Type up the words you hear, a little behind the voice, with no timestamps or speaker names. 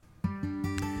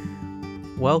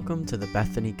Welcome to the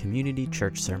Bethany Community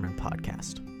Church Sermon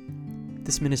Podcast.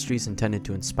 This ministry is intended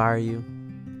to inspire you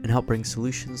and help bring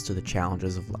solutions to the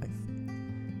challenges of life.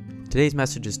 Today's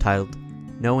message is titled,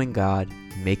 Knowing God,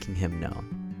 Making Him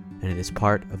Known, and it is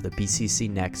part of the BCC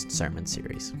NEXT sermon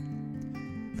series.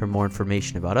 For more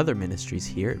information about other ministries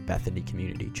here at Bethany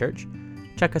Community Church,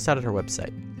 check us out at our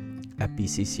website at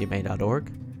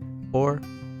bccma.org, or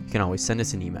you can always send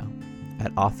us an email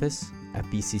at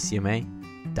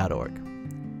office@bccma.org.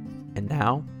 And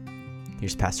now,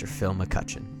 here's Pastor Phil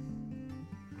McCutcheon.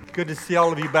 Good to see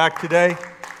all of you back today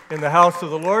in the house of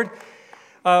the Lord.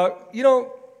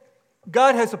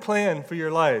 God has a plan for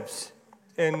your lives.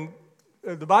 And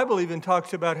the Bible even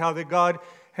talks about how that God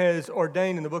has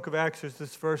ordained, in the book of Acts, there's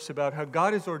this verse about how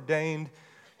God has ordained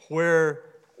where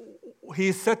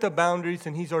He's set the boundaries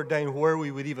and He's ordained where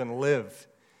we would even live.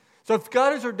 So if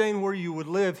God has ordained where you would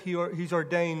live, He's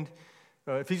ordained,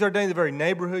 if He's ordained the very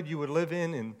neighborhood you would live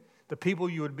in and the people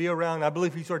you would be around, I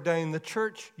believe He's ordained the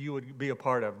church you would be a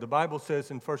part of. The Bible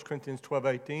says in 1 Corinthians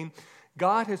 12:18,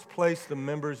 God has placed the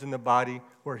members in the body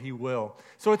where He will.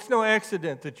 So it's no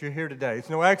accident that you're here today. It's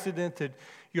no accident that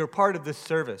you're part of this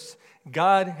service.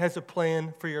 God has a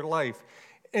plan for your life.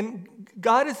 And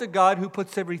God is a God who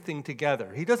puts everything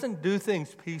together. He doesn't do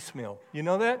things piecemeal. You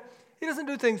know that? He doesn't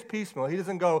do things piecemeal. He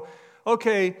doesn't go,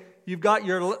 okay, you've got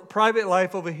your private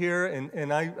life over here,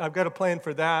 and I've got a plan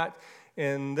for that.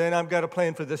 And then I've got a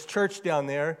plan for this church down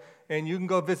there, and you can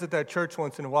go visit that church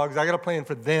once in a while because I got a plan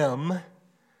for them.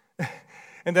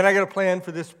 And then I got a plan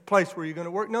for this place where you're going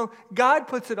to work. No, God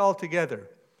puts it all together.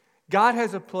 God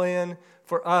has a plan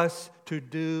for us to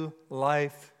do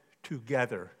life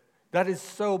together. That is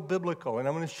so biblical, and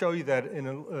I'm going to show you that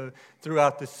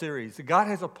throughout this series. God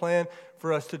has a plan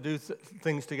for us to do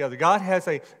things together. God has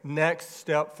a next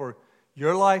step for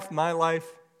your life, my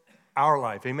life, our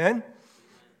life. Amen?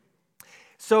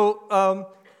 So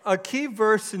a key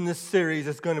verse in this series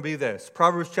is going to be this.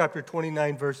 Proverbs chapter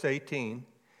 29, verse 18.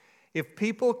 If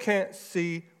people can't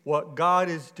see what God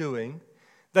is doing,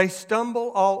 they stumble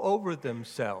all over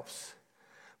themselves.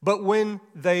 But when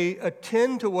they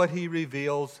attend to what He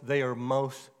reveals, they are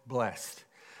most blessed.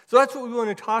 So that's what we want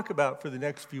to talk about for the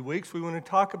next few weeks. We want to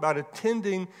talk about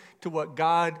attending to what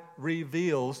God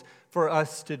reveals for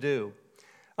us to do.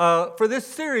 For this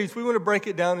series, we want to break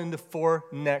it down into four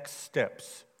next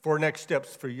steps. Four next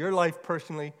steps for your life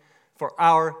personally, for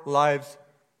our lives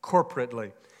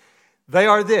corporately. They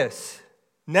are this.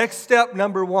 Next step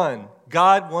number one,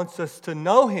 God wants us to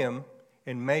know Him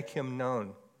and make Him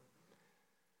known.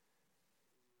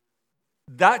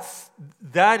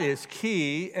 That is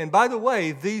key. And by the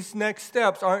way, these next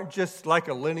steps aren't just like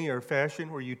a linear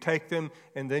fashion where you take them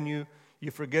and then you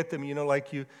forget them,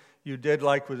 like you did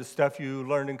like with the stuff you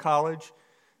learned in college.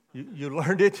 You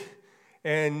learned it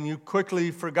and you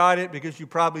quickly forgot it because you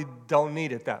probably don't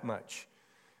need it that much.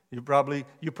 You probably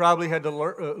had to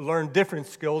learn different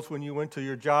skills when you went to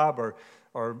your job,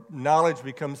 or knowledge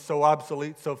becomes so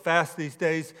obsolete so fast these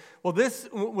days. Well,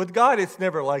 with God, it's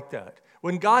never like that.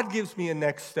 When God gives me a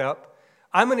next step,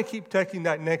 I'm going to keep taking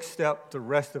that next step the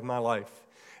rest of my life.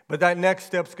 But that next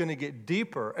step's going to get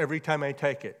deeper every time I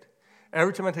take it.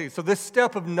 Every time I take it. So this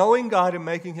step of knowing God and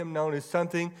making Him known is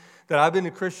something that I've been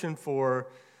a Christian for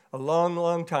a long,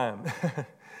 long time.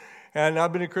 And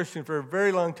I've been a Christian for a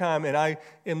very long time, and I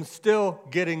am still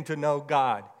getting to know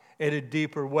God in a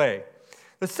deeper way.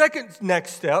 The second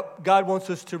next step, God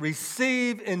wants us to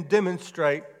receive and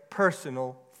demonstrate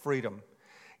personal freedom.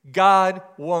 God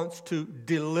wants to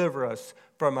deliver us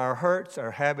from our hurts,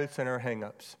 our habits, and our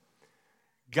hang-ups.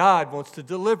 God wants to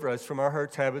deliver us from our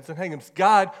hurts, habits, and hang-ups.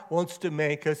 God wants to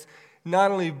make us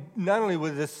not only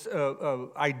with this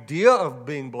idea of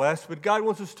being blessed, but God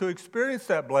wants us to experience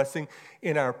that blessing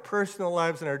in our personal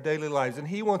lives and our daily lives. And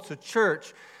He wants a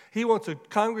church, He wants a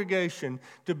congregation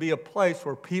to be a place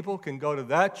where people can go to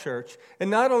that church,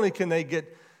 and not only can they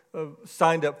get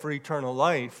signed up for eternal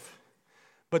life,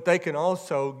 but they can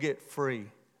also get free.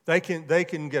 They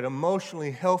can get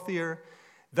emotionally healthier.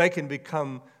 They can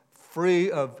become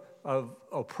free of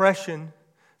oppression,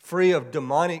 free of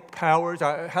demonic powers.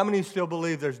 How many still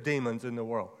believe there's demons in the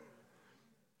world?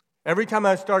 Every time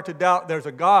I start to doubt there's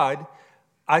a God,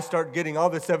 I start getting all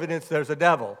this evidence there's a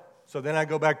devil. So then I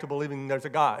go back to believing there's a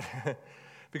God.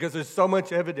 Because there's so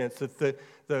much evidence that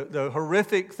the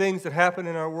horrific things that happen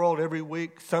in our world every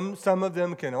week, some of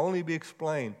them can only be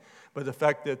explained by the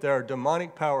fact that there are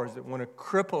demonic powers that want to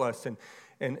cripple us and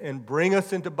bring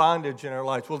us into bondage in our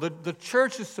lives. Well, the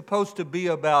church is supposed to be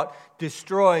about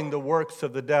destroying the works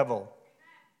of the devil.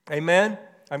 Amen?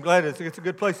 I'm glad it's a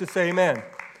good place to say amen.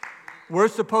 We're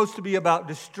supposed to be about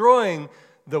destroying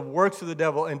the works of the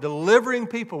devil and delivering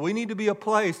people. We need to be a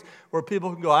place where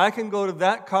people can go, I can go to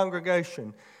that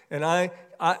congregation, and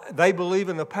they believe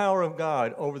in the power of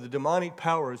God over the demonic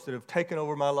powers that have taken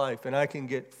over my life, and I can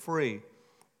get free.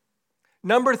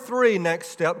 Number 3, next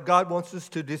step, God wants us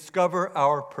to discover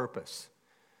our purpose.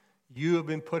 You have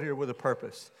been put here with a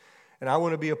purpose. And I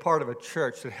want to be a part of a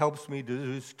church that helps me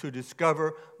to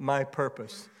discover my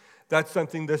purpose. That's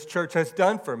something this church has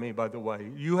done for me, by the way.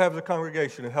 You have the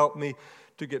congregation to help me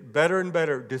to get better and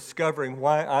better discovering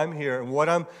why I'm here and what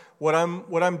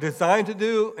I'm designed to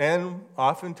do, and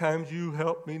oftentimes you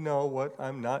help me know what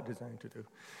I'm not designed to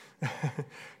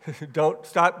do. Don't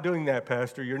stop doing that,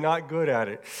 Pastor. You're not good at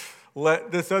it.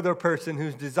 Let this other person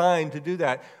who's designed to do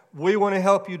that. We want to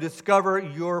help you discover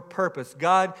your purpose.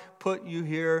 God put you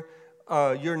here.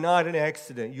 You're not an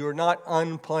accident. You're not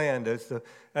unplanned,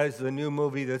 as the new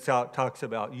movie that's out talks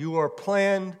about. You are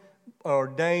planned,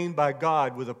 ordained by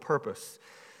God with a purpose.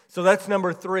 So that's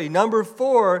number 3. Number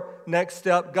 4, next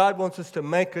step, God wants us to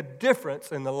make a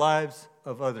difference in the lives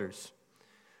of others.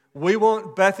 We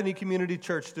want Bethany Community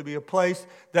Church to be a place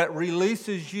that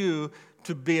releases you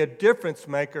to be a difference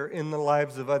maker in the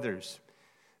lives of others.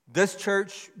 This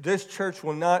church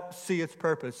will not see its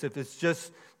purpose if it's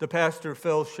just the Pastor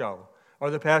Phil show, or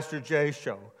the Pastor Jay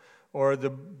show, or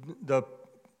the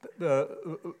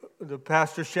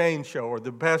Pastor Shane show, or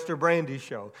the Pastor Brandy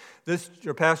show,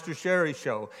 or Pastor Sherry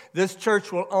show. This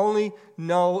church will only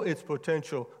know its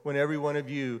potential when every one of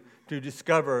you to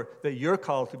discover that you're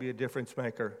called to be a difference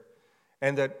maker,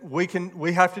 and that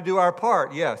we have to do our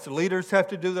part. Yes, leaders have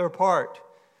to do their part.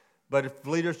 But if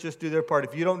leaders just do their part,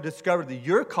 if you don't discover that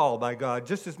you're called by God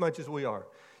just as much as we are.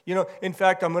 In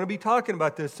fact, I'm going to be talking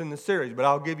about this in the series, but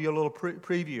I'll give you a little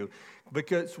preview.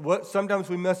 Because sometimes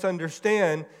we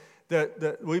misunderstand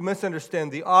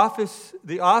the office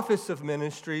of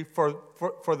ministry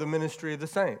for the ministry of the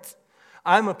saints.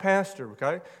 I'm a pastor,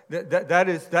 okay? That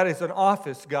is an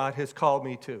office God has called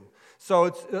me to. So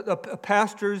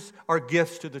pastors are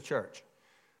gifts to the church.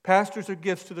 Pastors are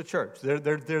gifts to the church.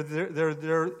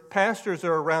 They're pastors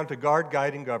are around to guard,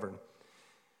 guide, and govern.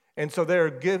 And so they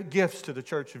are gifts to the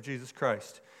church of Jesus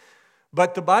Christ.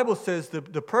 But the Bible says the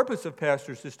purpose of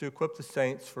pastors is to equip the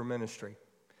saints for ministry.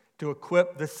 To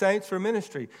equip the saints for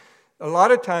ministry. A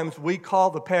lot of times we call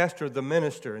the pastor the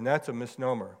minister, and that's a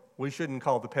misnomer. We shouldn't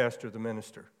call the pastor the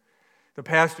minister. The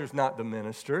pastor's not the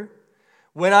minister.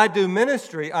 When I do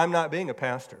ministry, I'm not being a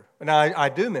pastor. And I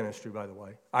do ministry, by the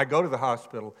way. I go to the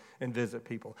hospital and visit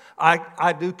people.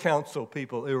 I do counsel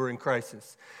people who are in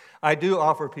crisis. I do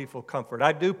offer people comfort.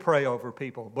 I do pray over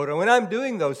people. But when I'm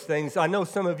doing those things, I know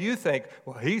some of you think,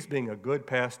 well, he's being a good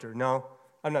pastor. No,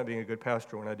 I'm not being a good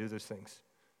pastor when I do those things.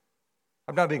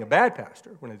 I'm not being a bad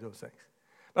pastor when I do those things.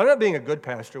 But I'm not being a good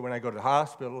pastor when I go to the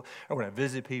hospital or when I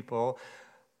visit people.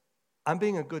 I'm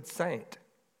being a good saint.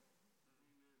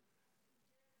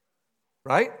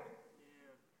 Right?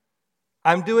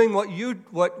 I'm doing what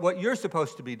you're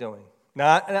supposed to be doing.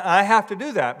 Now, I have to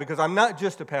do that because I'm not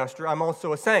just a pastor, I'm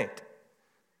also a saint.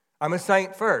 I'm a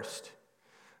saint first.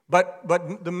 But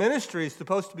the ministry is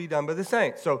supposed to be done by the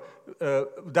saints. So we're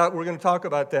going to talk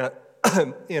about that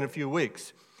in a few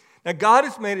weeks. Now, God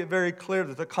has made it very clear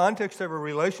that the context of a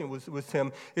relation with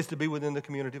Him is to be within the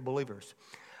community of believers.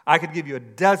 I could give you a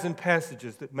dozen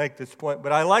passages that make this point,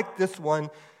 but I like this one.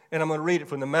 And I'm going to read it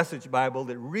from the Message Bible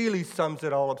that really sums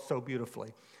it all up so beautifully.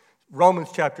 Romans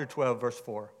chapter 12, verse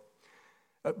 4.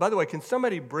 By the way, can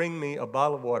somebody bring me a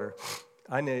bottle of water?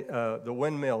 I need, the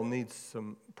windmill needs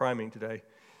some priming today.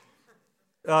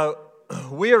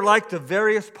 We are like the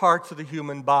various parts of the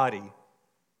human body.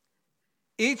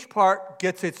 Each part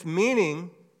gets its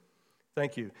meaning,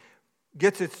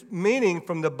 gets its meaning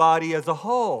from the body as a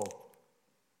whole.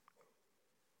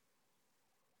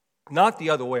 Not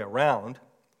the other way around.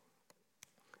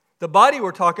 The body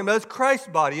we're talking about is Christ's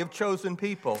body of chosen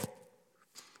people.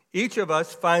 Each of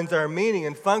us finds our meaning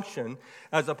and function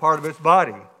as a part of his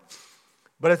body.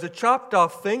 But as a chopped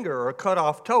off finger or a cut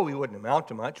off toe, we wouldn't amount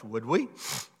to much, would we?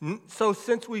 So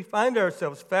since we find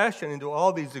ourselves fashioned into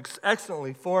all these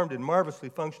excellently formed and marvelously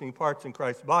functioning parts in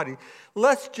Christ's body,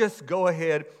 let's just go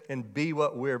ahead and be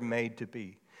what we're made to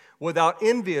be, without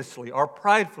enviously or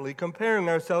pridefully comparing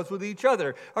ourselves with each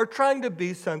other or trying to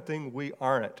be something we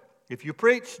aren't. If you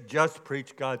preach, just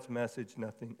preach God's message,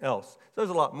 nothing else. There's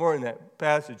a lot more in that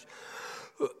passage.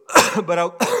 But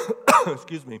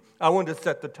I wanted to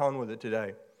set the tone with it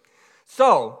today.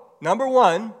 So, number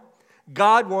 1,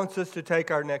 God wants us to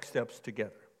take our next steps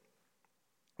together.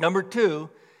 Number 2,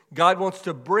 God wants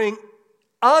to bring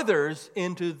others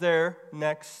into their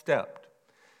next step.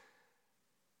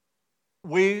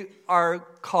 We are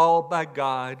called by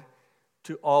God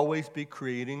to always be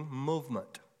creating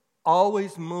movement,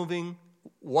 always moving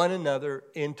one another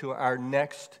into our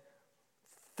next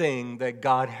thing that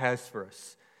God has for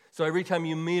us. So every time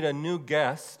you meet a new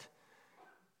guest,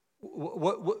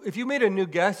 if you meet a new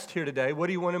guest here today, what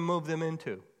do you want to move them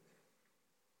into?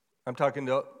 I'm talking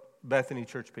to Bethany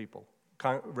Church people,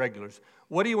 regulars.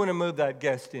 What do you want to move that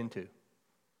guest into?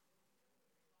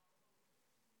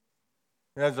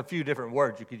 There's a few different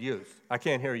words you could use. I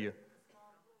can't hear you.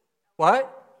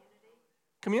 What?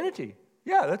 Community.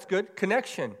 Yeah, that's good.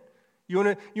 Connection. You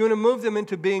want to move them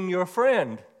into being your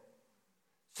friend.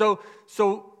 So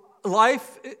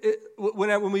life,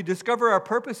 when we discover our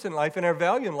purpose in life and our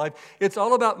value in life, it's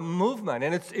all about movement,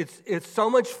 and it's so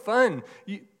much fun.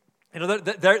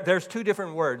 There's two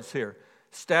different words here: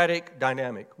 static,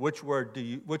 dynamic. Which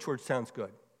word sounds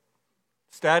good?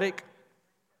 Static.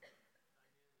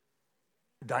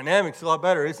 Dynamic's a lot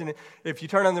better, isn't it? If you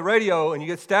turn on the radio and you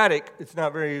get static, it's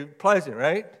not very pleasant,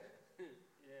 right?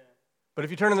 Yeah. But if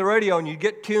you turn on the radio and you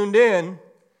get tuned in,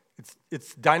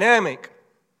 it's dynamic.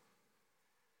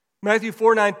 Matthew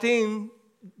 4:19,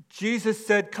 Jesus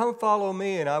said, "Come follow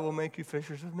me and I will make you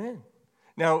fishers of men."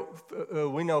 Now,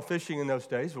 we know fishing in those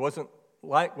days wasn't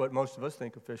like what most of us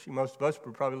think of fishing. Most of us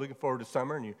were probably looking forward to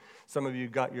summer, and some of you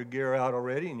got your gear out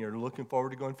already and you're looking forward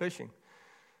to going fishing.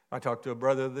 I talked to a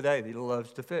brother the other day that he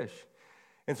loves to fish.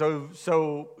 And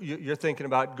so you're thinking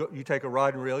about, you take a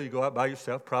rod and reel, you go out by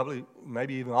yourself, probably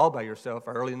maybe even all by yourself,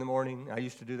 early in the morning. I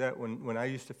used to do that when I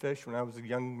used to fish when I was a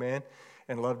young man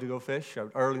and loved to go fish. I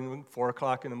would early, 4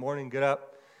 o'clock in the morning, get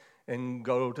up and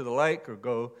go to the lake or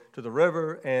go to the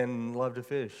river and love to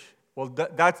fish. Well,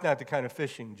 that's not the kind of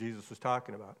fishing Jesus was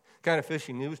talking about. The kind of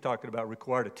fishing he was talking about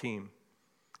required a team.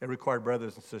 It required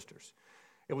brothers and sisters.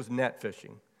 It was net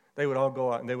fishing. They would all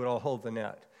go out and they would all hold the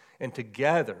net. And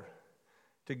together,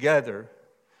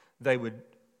 they would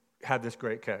have this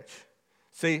great catch.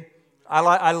 See,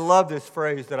 I love this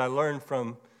phrase that I learned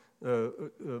from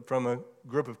a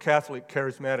group of Catholic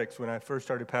charismatics when I first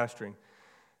started pastoring.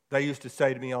 They used to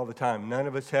say to me all the time, "None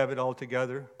of us have it all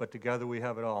together, but together we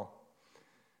have it all."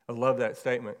 I love that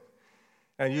statement.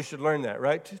 And you should learn that,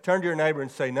 right? Turn to your neighbor and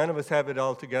say, "None of us have it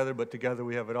all together, but together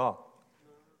we have it all."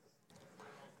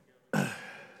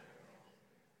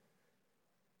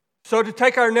 So to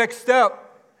take our next step,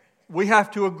 we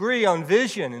have to agree on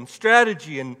vision and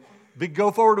strategy and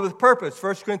go forward with purpose.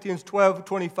 1 Corinthians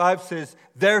 12:25 says,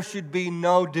 there should be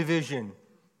no division.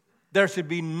 There should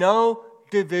be no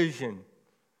division.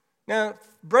 Now,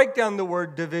 break down the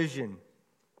word division.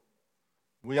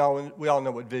 We all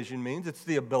know what vision means. It's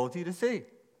the ability to see.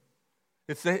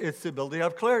 It's the ability to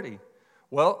have clarity.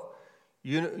 Well,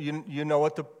 you know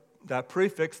what that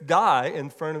prefix "die" in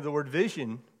front of the word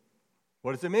vision.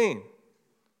 What does it mean?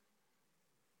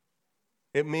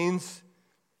 It means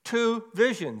two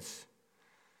visions.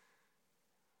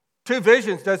 Two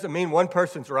visions doesn't mean one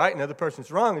person's right and the other person's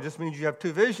wrong. It just means you have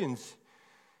two visions.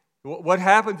 What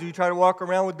happens if you try to walk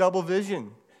around with double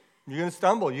vision? You're going to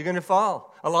stumble. You're going to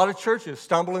fall. A lot of churches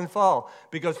stumble and fall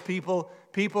because people,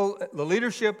 the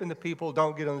leadership and the people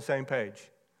don't get on the same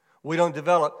page. We don't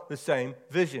develop the same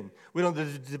vision. We don't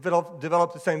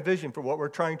develop the same vision for what we're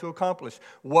trying to accomplish,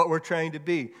 what we're trying to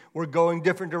be. We're going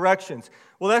different directions.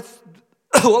 Well, that's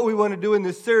what we want to do in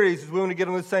this series, is we want to get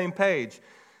on the same page.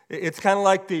 It's kind of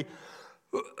like the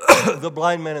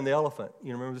blind man and the elephant.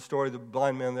 You remember the story of the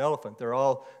blind man and the elephant? They're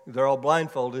all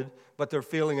blindfolded, but they're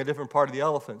feeling a different part of the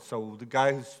elephant. So the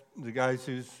guy who's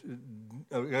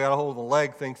got a hold of the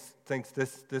leg thinks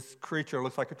this creature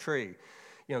looks like a tree.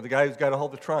 You know, the guy who's got a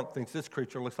hold of the trunk thinks this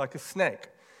creature looks like a snake.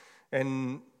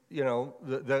 And, you know,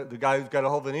 the guy who's got a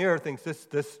hold of an ear thinks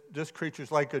this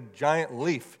creature's like a giant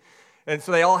leaf. And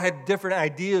so they all had different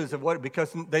ideas of what,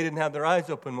 because they didn't have their eyes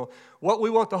open. Well, what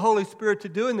we want the Holy Spirit to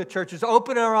do in the church is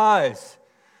open our eyes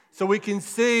so we can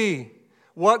see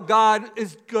what God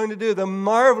is going to do, the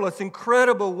marvelous,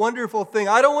 incredible, wonderful thing.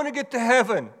 I don't want to get to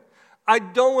heaven. I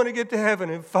don't want to get to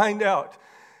heaven and find out,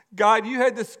 God, you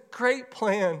had this great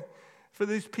plan for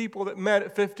these people that met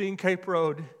at 15 Cape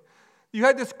Road. You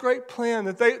had this great plan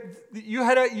that you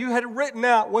had written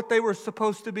out what they were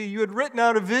supposed to be. You had written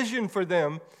out a vision for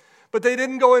them, but they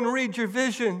didn't go and read your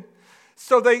vision.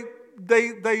 So they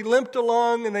limped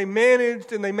along and they managed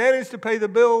to pay the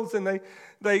bills, and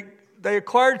they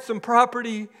acquired some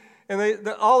property and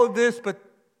all of this, but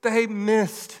they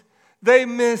missed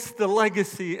the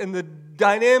legacy and the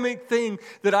dynamic thing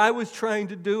that I was trying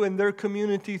to do in their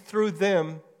community through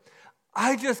them.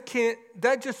 I just can't,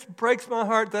 that just breaks my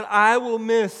heart that I will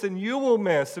miss and you will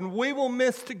miss and we will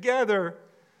miss together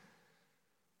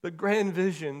the grand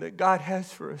vision that God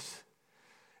has for us.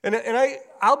 And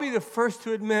I'll be the first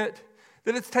to admit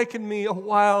that it's taken me a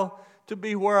while to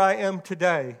be where I am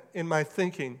today in my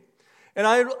thinking. And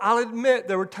I'll admit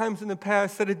there were times in the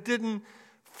past that I didn't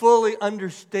fully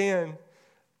understand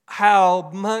how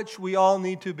much we all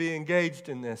need to be engaged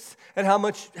in this and how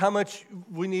much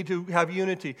we need to have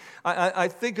unity. I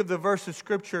think of the verse of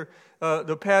Scripture,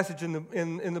 the passage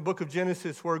in the book of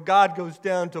Genesis where God goes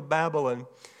down to Babylon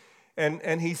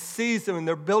and he sees them and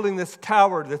they're building this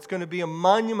tower that's going to be a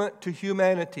monument to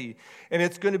humanity, and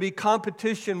it's going to be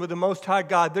competition with the Most High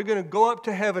God. They're going to go up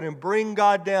to heaven and bring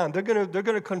God down. They're going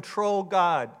to control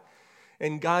God.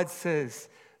 And God says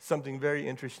something very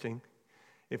interesting.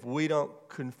 If we don't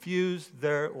confuse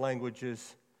their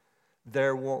languages,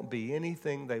 there won't be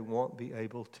anything they won't be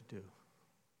able to do.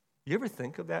 You ever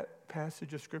think of that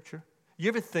passage of Scripture? You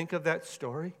ever think of that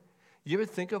story? You ever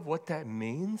think of what that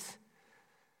means?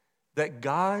 That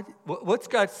God, what's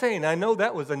God saying? I know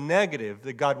that was a negative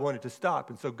that God wanted to stop.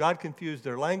 And so God confused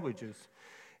their languages.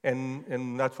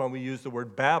 And that's why we use the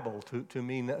word Babel to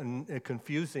mean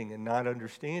confusing and not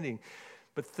understanding.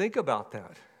 But think about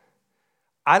that.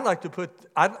 I'd like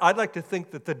to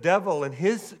think that the devil and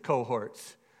his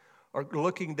cohorts are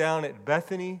looking down at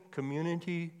Bethany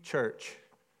Community Church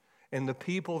and the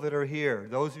people that are here,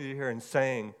 those of you here, and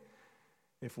saying,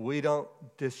 if we don't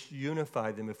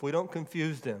disunify them, if we don't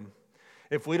confuse them,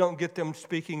 if we don't get them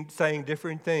saying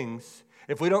different things,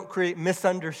 if we don't create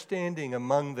misunderstanding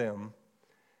among them,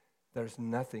 there's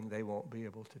nothing they won't be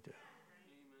able to do.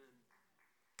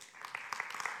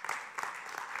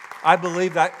 I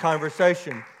believe that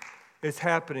conversation is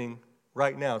happening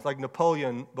right now. It's like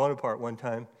Napoleon Bonaparte one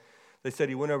time. They said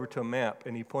he went over to a map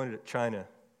and he pointed at China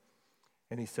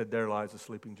and he said, there lies a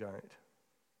sleeping giant.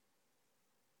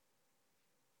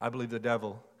 I believe the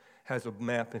devil has a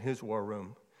map in his war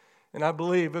room. And I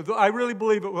really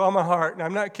believe it with all my heart, and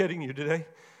I'm not kidding you today.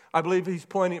 I believe he's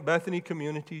pointing at Bethany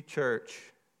Community Church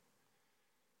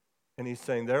and he's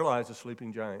saying, there lies a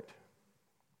sleeping giant.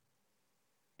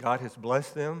 God has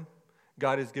blessed them.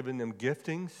 God has given them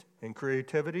giftings and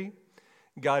creativity.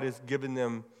 God has given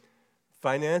them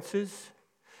finances.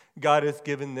 God has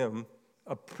given them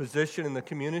a position in the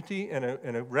community and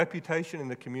a reputation in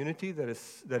the community that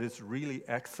is really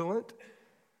excellent.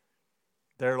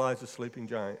 There lies a sleeping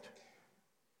giant.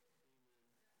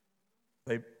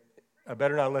 I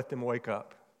better not let them wake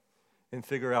up and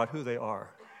figure out who they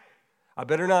are. We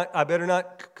better not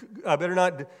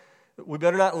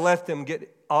let them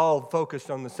get all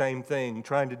focused on the same thing,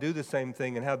 trying to do the same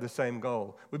thing and have the same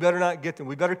goal. We better not get them.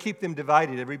 We better keep them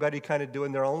divided, everybody kind of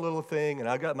doing their own little thing, and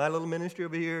I got my little ministry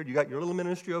over here, you got your little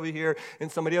ministry over here,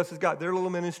 and somebody else has got their little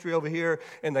ministry over here,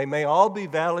 and they may all be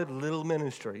valid little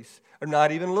ministries, or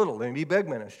not even little, they may be big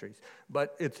ministries,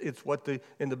 but it's what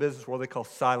in the business world they call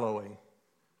siloing.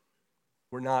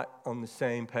 We're not on the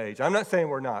same page. I'm not saying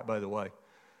we're not, by the way.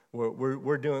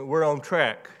 We're on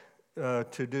track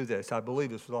to do this. I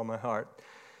believe this with all my heart.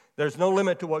 There's no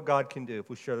limit to what God can do if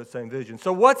we share the same vision.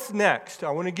 So what's next?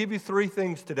 I want to give you three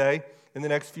things today in the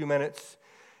next few minutes.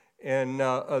 And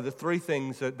the three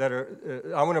things that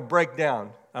are, I want to break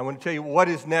down. I want to tell you what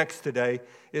is next today.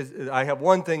 I have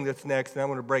one thing that's next, and I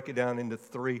want to break it down into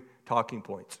three talking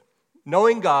points.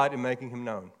 Knowing God and making Him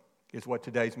known is what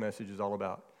today's message is all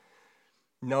about.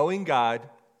 Knowing God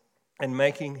and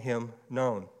making Him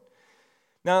known.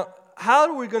 Now, how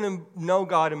are we going to know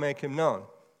God and make Him known?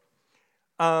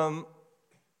 I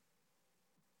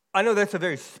know that's a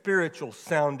very spiritual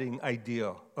sounding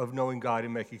idea of knowing God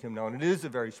and making Him known. It is a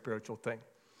very spiritual thing.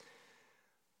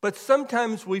 But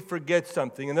sometimes we forget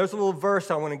something, and there's a little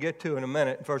verse I want to get to in a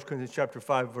minute, in 1 Corinthians chapter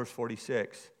 5, verse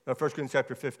 46, 1 Corinthians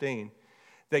chapter 15,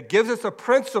 that gives us a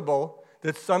principle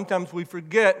that sometimes we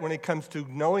forget when it comes to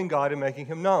knowing God and making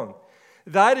Him known.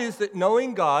 That is that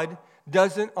knowing God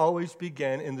doesn't always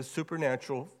begin in the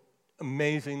supernatural,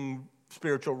 amazing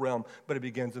spiritual realm, but it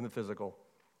begins in the physical.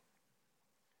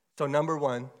 So number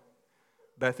one,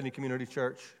 Bethany Community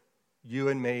Church, you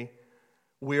and me,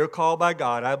 we are called by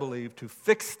God, I believe, to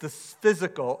fix the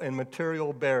physical and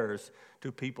material barriers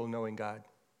to people knowing God.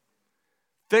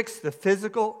 Fix the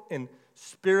physical and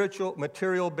spiritual,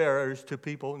 material barriers to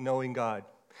people knowing God.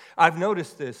 I've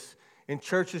noticed this in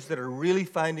churches that are really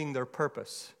finding their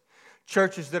purpose,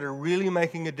 churches that are really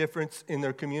making a difference in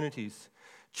their communities,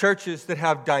 churches that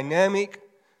have dynamic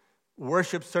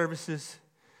worship services,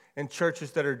 and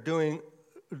churches that are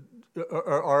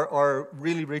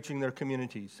really reaching their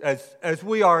communities, as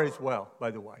we are as well, by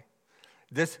the way.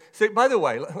 By the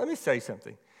way, let me say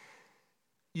something.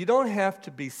 You don't have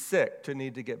to be sick to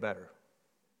need to get better.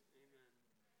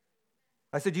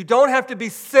 I said, you don't have to be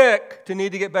sick to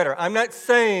need to get better. I'm not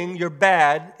saying you're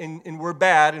bad and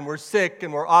we're sick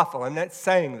and we're awful. I'm not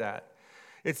saying that.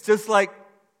 It's just like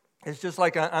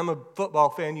I'm a football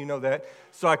fan, you know that.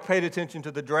 So I paid attention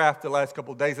to the draft the last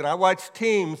couple of days, and I watched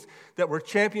teams that were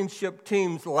championship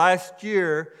teams last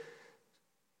year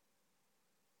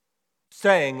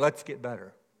saying, let's get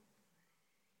better.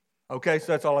 Okay, so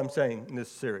that's all I'm saying in this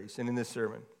series and in this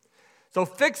sermon. So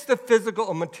fix the physical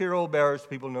and material barriers to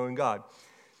people knowing God.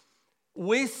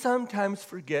 We sometimes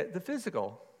forget the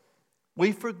physical.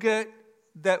 We forget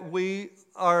that we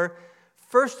are,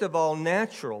 first of all,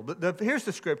 natural. Here's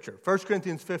the scripture, 1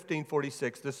 Corinthians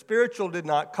 15:46. The spiritual did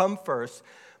not come first,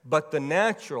 but the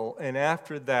natural, and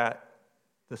after that,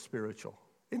 the spiritual.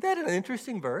 Isn't that an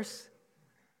interesting verse?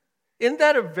 Isn't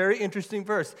that a very interesting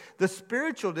verse? The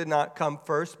spiritual did not come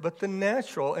first, but the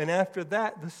natural, and after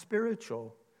that, the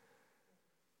spiritual.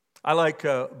 I like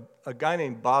a guy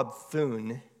named Bob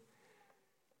Thune.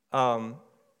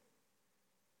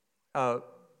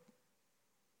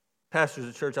 Pastors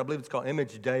of church, I believe it's called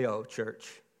Image Deo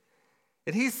Church.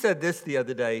 And he said this the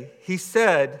other day. He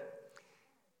said,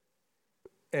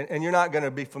 and you're not going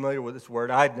to be familiar with this word.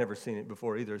 I'd never seen it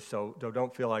before either, so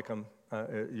don't feel like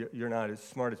you're not as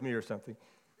smart as me or something.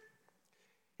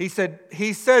 He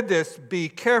said this, be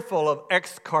careful of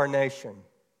excarnation.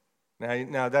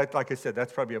 Now that, like I said,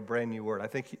 that's probably a brand new word.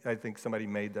 I think somebody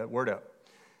made that word up.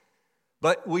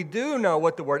 But we do know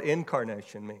what the word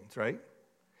incarnation means, right?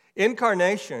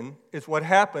 Incarnation is what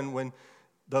happened when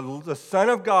the Son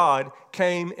of God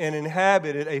came and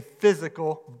inhabited a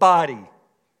physical body.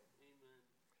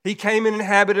 He came and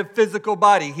inhabited a physical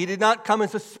body. He did not come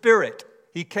as a spirit.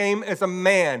 He came as a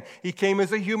man. He came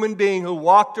as a human being who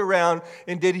walked around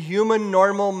and did human,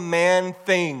 normal man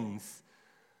things.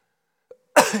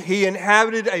 He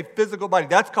inhabited a physical body.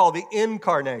 That's called the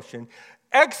incarnation.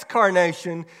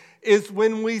 Excarnation is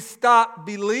when we stop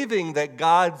believing that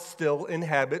God still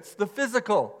inhabits the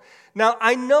physical. Now,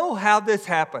 I know how this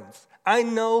happens. I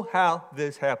know how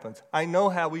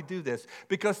we do this.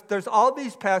 Because there's all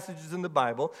these passages in the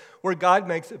Bible where God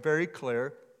makes it very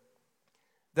clear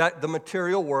that the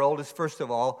material world is, first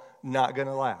of all, not going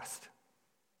to last.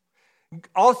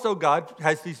 Also, God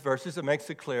has these verses that makes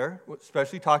it clear,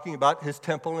 especially talking about his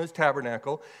temple and his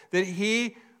tabernacle, that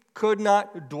he could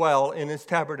not dwell in his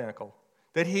tabernacle.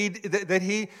 That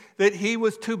he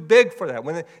was too big for that.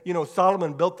 When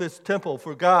Solomon built this temple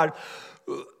for God,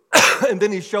 and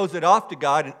then he shows it off to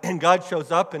God, and God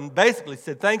shows up and basically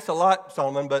said, "Thanks a lot,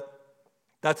 Solomon, but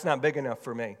that's not big enough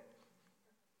for me."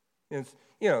 It's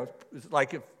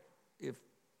like if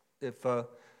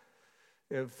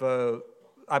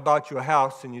I bought you a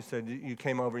house and you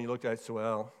came over and you looked at it and said,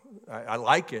 "Well, I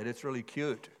like it. It's really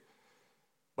cute,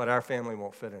 but our family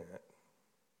won't fit in it."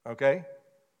 Okay.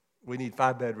 We need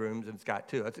 5 bedrooms, and it's got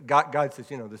 2. God says,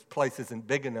 this place isn't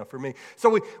big enough for me.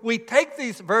 So we take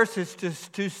these verses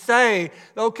to say,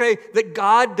 okay, that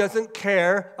God doesn't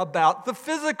care about the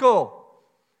physical.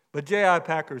 But J.I.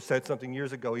 Packer said something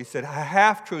years ago. He said, a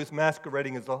half-truth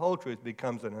masquerading as the whole truth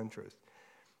becomes an untruth.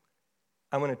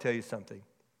 I'm going to tell you something.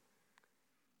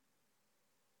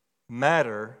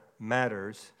 Matter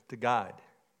matters to God.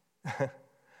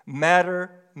 Matter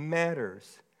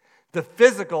matters. The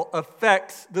physical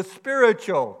affects the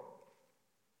spiritual.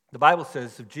 The Bible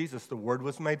says of Jesus, the Word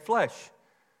was made flesh.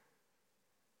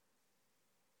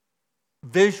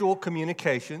 Visual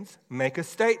communications make a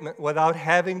statement without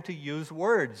having to use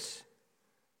words.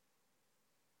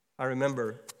 I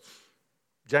remember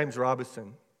James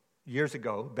Robinson, years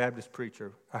ago, Baptist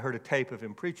preacher. I heard a tape of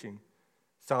him preaching,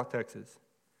 South Texas.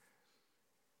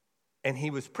 And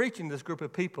he was preaching to this group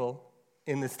of people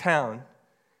in this town,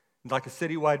 like a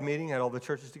citywide meeting, had all the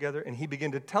churches together, and he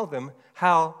began to tell them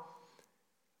how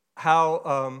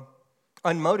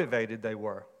unmotivated they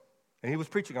were. And he was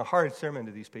preaching a hard sermon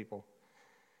to these people.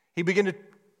 He began to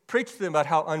preach to them about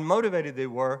how unmotivated they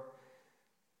were,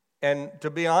 and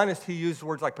to be honest, he used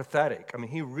words like pathetic. I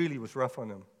mean, he really was rough on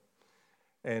them.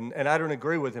 And I don't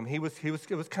agree with him. It was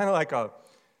kind of like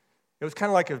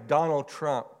if Donald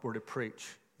Trump were to preach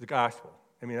the gospel.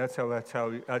 I mean, that's how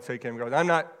he came across.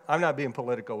 I'm not being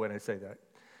political when I say that.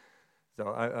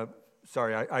 So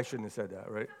sorry, I shouldn't have said that,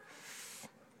 right?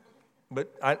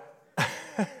 But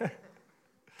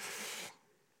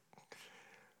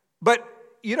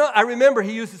I remember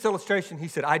he used this illustration. He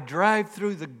said, I drive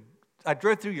through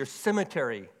your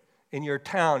cemetery in your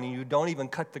town, and you don't even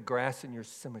cut the grass in your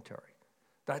cemetery.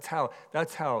 That's how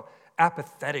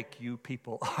apathetic you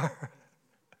people are.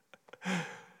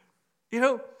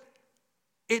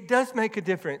 It does make a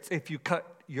difference if you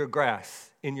cut your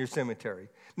grass in your cemetery.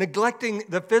 Neglecting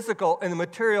the physical and the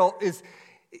material is,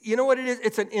 you know what it is?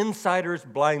 It's an insider's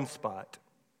blind spot.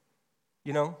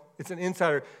 It's It's an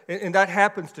insider. And that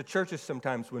happens to churches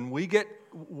sometimes. When we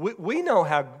know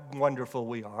how wonderful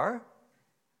we are.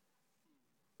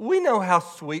 We know how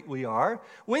sweet we are.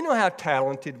 We know how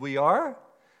talented we are.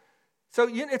 So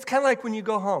it's kind of like when you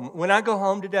go home. When I go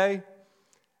home today,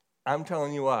 I'm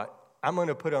telling you what, I'm going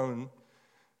to put on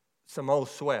some old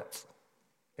sweats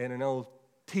and an old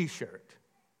T-shirt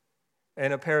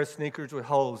and a pair of sneakers with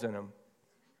holes in them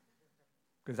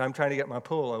because I'm trying to get my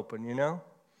pool open, you know?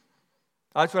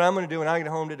 That's what I'm going to do when I get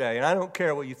home today, and I don't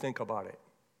care what you think about it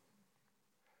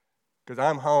because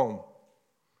I'm home.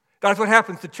 That's what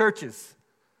happens to churches.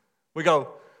 We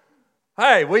go,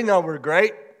 hey, we know we're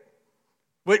great.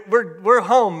 We're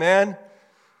home, man.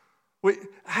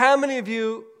 How many of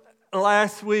you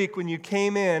last week when you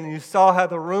came in and you saw how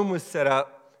the room was set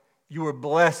up, you were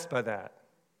blessed by that?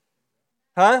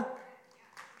 Huh?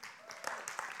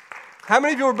 How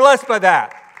many of you were blessed by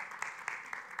that?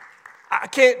 I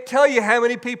can't tell you how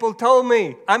many people told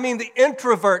me. I mean, the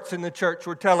introverts in the church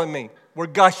were telling me, were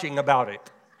gushing about it.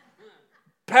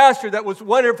 Pastor, that was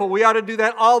wonderful. We ought to do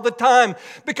that all the time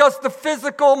because the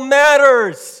physical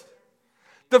matters.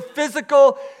 The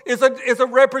physical is a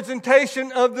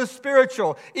representation of the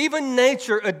spiritual. Even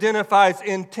nature identifies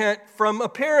intent from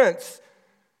appearance.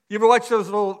 You ever watch those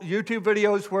little YouTube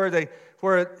videos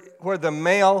where the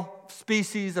male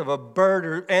species of a bird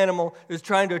or animal is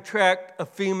trying to attract a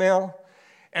female?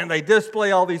 And they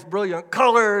display all these brilliant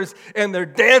colors, and they're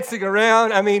dancing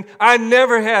around. I mean, I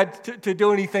never had to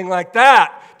do anything like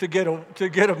that to get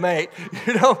a mate.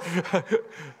 You know,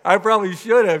 I probably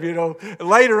should have. You know,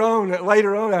 later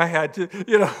on, I had to.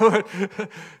 You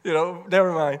know,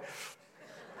 never mind.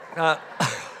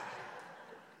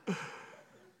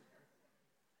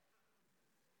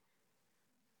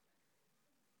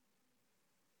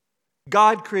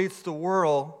 God creates the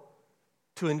world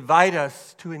to invite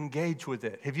us to engage with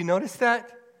it. Have you noticed that?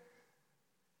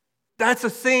 That's a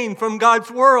scene from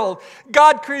God's world.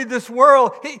 God created this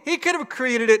world. He could have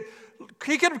created it.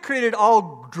 He could have created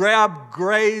all drab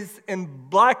grays and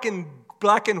black and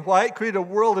white, created a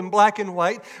world in black and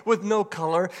white with no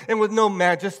color and with no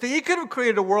majesty. He could have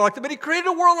created a world like that, but he created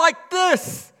a world like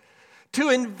this to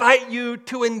invite you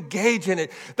to engage in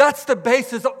it. That's the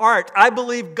basis of art. I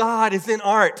believe God is in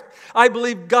art. I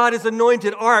believe God has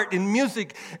anointed art in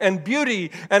music and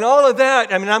beauty and all of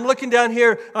that. I mean, I'm looking down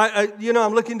here,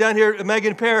 I'm looking down here at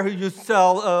Megan Pear, who you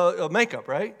sell makeup,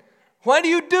 right? Why do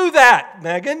you do that,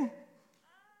 Megan?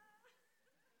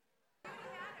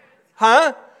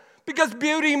 Huh? Because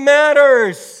beauty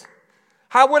matters.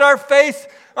 How would our face,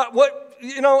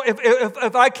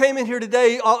 if I came in here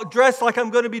today dressed like I'm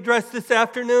going to be dressed this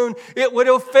afternoon, it would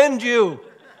offend you.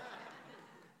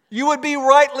 You would be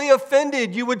rightly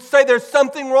offended. You would say there's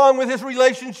something wrong with his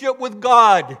relationship with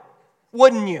God,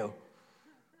 wouldn't you?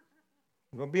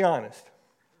 I'm going to be honest.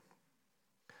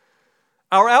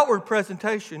 Our outward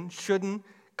presentation shouldn't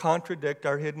contradict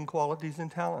our hidden qualities and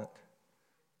talent.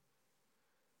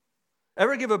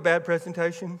 Ever give a bad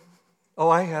presentation? Oh,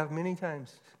 I have many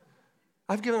times.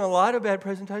 I've given a lot of bad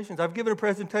presentations. I've given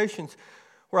presentations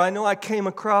where I know I came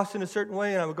across in a certain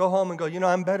way, and I would go home and go,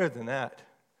 I'm better than that.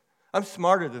 I'm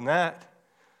smarter than that.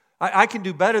 I can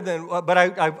do better than, but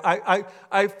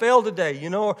I failed today,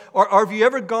 Or have you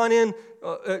ever gone in,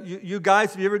 you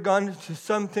guys, have you ever gone to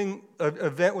something, an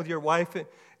event with your wife,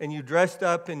 and you dressed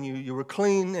up, and you were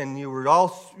clean, and you were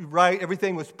all right,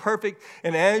 everything was perfect,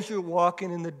 and as you're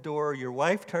walking in the door, your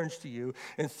wife turns to you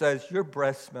and says, your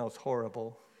breath smells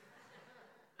horrible.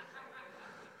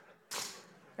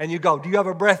 And you go, do you have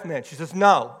a breath mint? She says,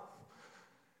 no.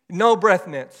 No breath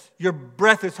mints. Your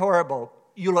breath is horrible.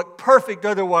 You look perfect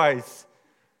otherwise.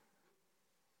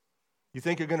 You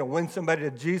think you're going to win somebody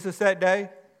to Jesus that day?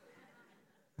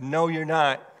 No, you're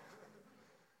not.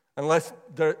 Unless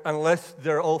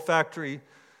their olfactory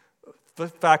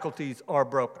faculties are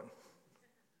broken.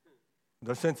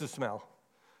 The sense of smell.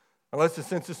 Unless the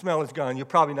sense of smell is gone, you're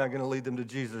probably not going to lead them to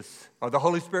Jesus or the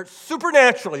Holy Spirit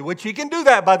supernaturally, which he can do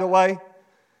that, by the way.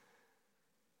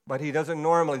 But he doesn't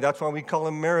normally. That's why we call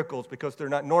them miracles, because they're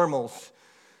not normals.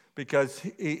 Because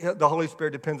the Holy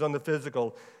Spirit depends on the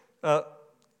physical. There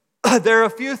are a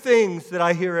few things that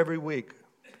I hear every week.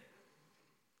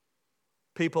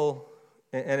 People,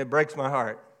 and it breaks my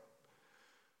heart.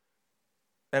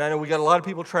 And I know we got a lot of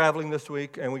people traveling this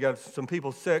week, and we got some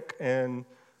people sick, and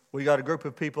we got a group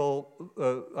of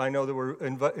people I know that were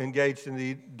engaged in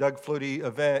the Doug Flutie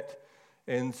event,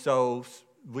 and so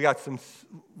we got a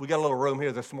little room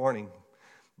here this morning,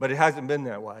 but it hasn't been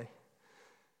that way.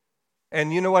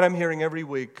 And you know what I'm hearing every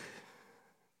week?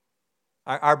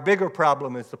 Our bigger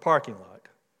problem is the parking lot.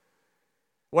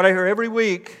 What I hear every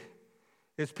week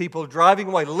His people driving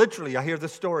away. Literally, I hear the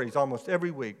stories almost every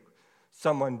week.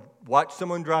 Someone watched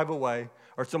someone drive away,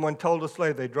 or someone told a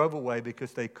slave they drove away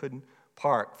because they couldn't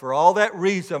park. For all that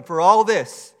reason, for all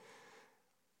this,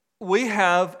 we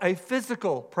have a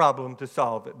physical problem to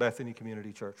solve at Bethany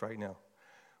Community Church right now.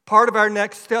 Part of our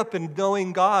next step in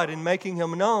knowing God and making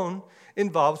Him known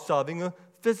involves solving a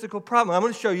physical problem. I'm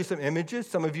going to show you some images.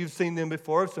 Some of you have seen them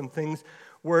before, some things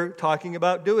we're talking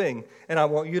about doing. And I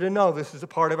want you to know this is a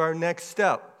part of our next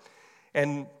step.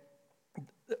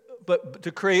 But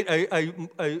to create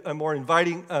a more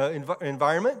inviting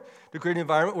environment, to create an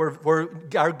environment where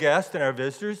our guests and our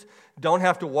visitors don't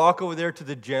have to walk over there to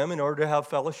the gym in order to have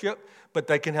fellowship, but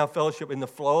they can have fellowship in the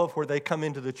flow of where they come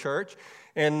into the church.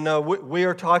 And we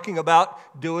are talking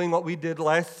about doing what we did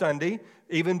last Sunday,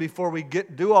 even before we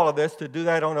do all of this, to do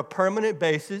that on a permanent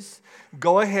basis.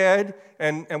 Go ahead,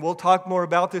 and we'll talk more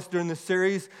about this during the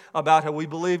series, about how we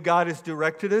believe God has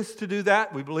directed us to do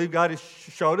that. We believe God has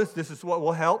showed us this is what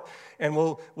will help. And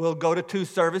we'll go to 2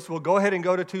 services. We'll go ahead and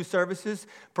go to 2 services.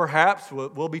 Perhaps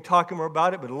we'll be talking more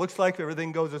about it, but it looks like if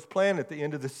everything goes as planned at the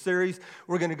end of the series,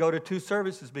 we're going to go to 2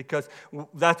 services because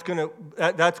that's going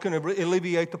to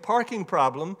alleviate the parking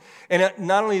problem. And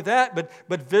not only that,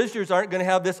 but visitors aren't going to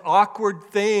have this awkward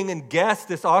thing, and guests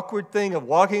this awkward thing of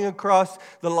walking across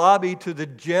the lobby to the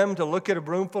gym to look at a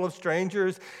room full of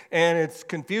strangers, and it's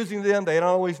confusing them. They don't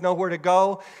always know where to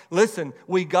go. Listen,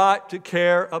 we got to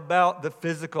care about the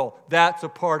physical. That's a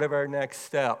part of our next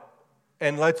step.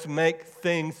 And let's make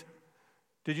things...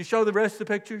 Did you show the rest of the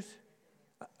pictures?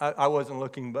 I wasn't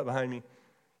looking behind me.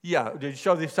 Yeah, did you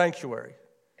show the sanctuary?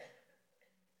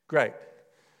 Great.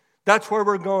 That's where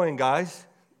we're going, guys.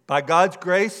 By God's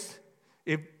grace,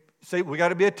 we got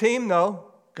to be a team,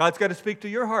 though. God's got to speak to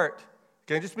your heart. It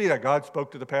can't just be that God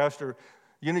spoke to the pastor.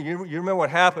 You remember what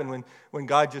happened when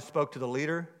God just spoke to the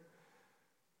leader?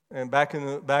 And back in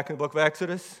the book of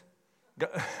Exodus?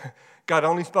 God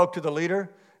only spoke to the leader.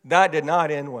 That did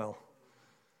not end well.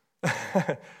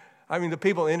 I mean, the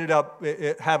people ended up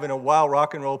having a wild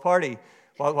rock and roll party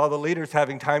while the leader's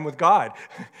having time with God.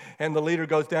 And the leader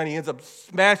goes down, he ends up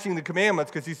smashing the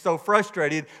commandments because he's so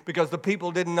frustrated because the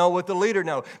people didn't know what the leader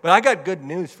knew. But I got good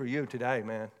news for you today,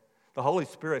 man. The Holy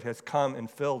Spirit has come and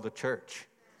filled the church.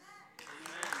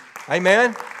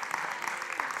 Amen?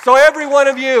 So every one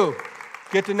of you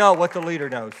get to know what the leader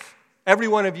knows. Every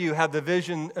one of you have the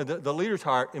vision, the leader's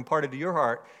heart imparted to your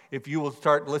heart if you will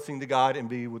start listening to God and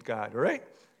be with God, all right?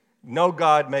 Know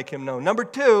God, make Him known. Number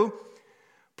 2,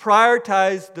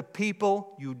 prioritize the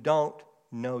people you don't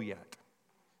know yet.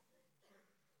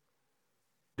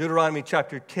 Deuteronomy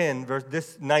chapter 10,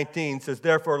 verse 19 says,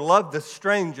 "Therefore love the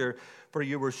stranger, for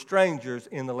you were strangers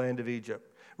in the land of Egypt."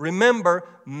 Remember,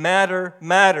 matter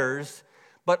matters,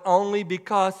 but only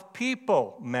because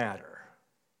people matter.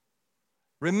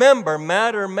 Remember,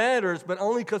 matter matters, but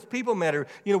only because people matter.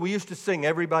 You know, we used to sing,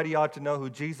 "Everybody ought to know who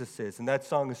Jesus is," and that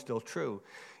song is still true.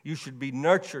 You should be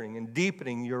nurturing and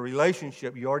deepening your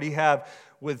relationship you already have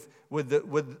with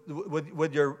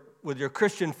your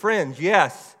Christian friends,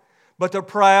 yes. But the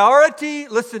priority,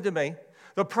 listen to me,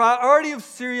 the priority of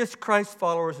serious Christ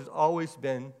followers has always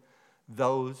been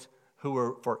those who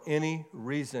are, for any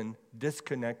reason,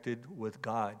 disconnected with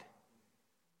God.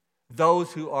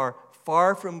 Those who are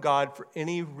far from God for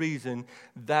any reason,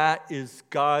 that is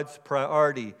God's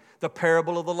priority. The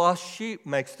parable of the lost sheep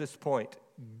makes this point.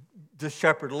 The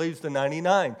shepherd leaves the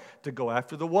 99 to go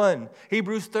after the one.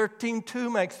 Hebrews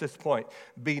 13:2 makes this point.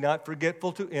 Be not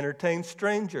forgetful to entertain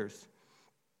strangers.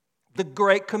 The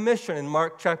Great Commission in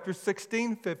Mark chapter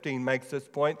 16:15 makes this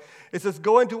point. It says,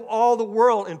 "Go into all the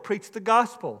world and preach the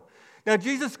gospel." Now,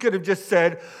 Jesus could have just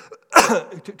said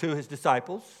to his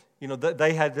disciples, you know,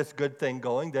 they had this good thing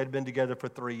going. They'd been together for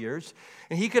 3 years.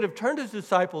 And he could have turned to his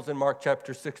disciples in Mark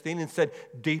chapter 16 and said,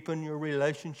 "Deepen your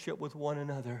relationship with one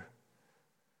another."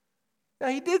 Now,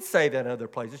 he did say that in other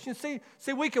places. You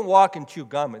see, we can walk and chew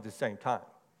gum at the same time.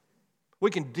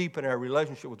 We can deepen our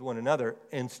relationship with one another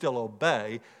and still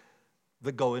obey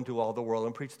the go into all the world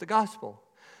and preach the gospel.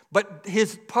 But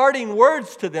his parting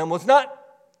words to them was not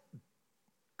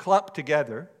clump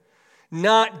together,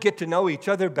 not get to know each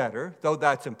other better, though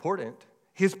that's important.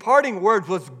 His parting words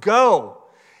was go.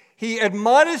 He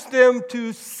admonished them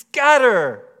to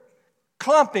scatter.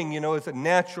 Clumping, is a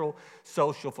natural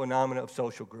social phenomenon of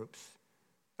social groups.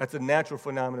 That's a natural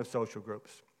phenomenon of social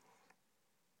groups.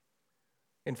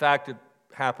 In fact, it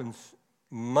happens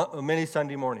many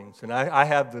Sunday mornings, and I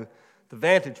have the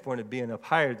vantage point of being up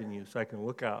higher than you so I can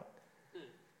look out.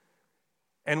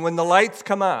 And when the lights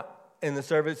come up and the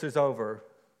service is over,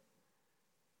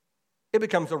 it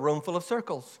becomes a room full of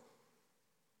circles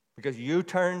because you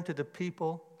turn to the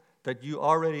people that you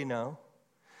already know.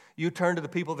 You turn to the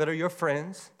people that are your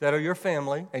friends, that are your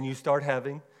family, and you start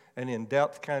having an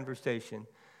in-depth conversation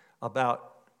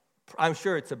about, I'm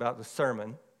sure it's about the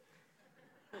sermon.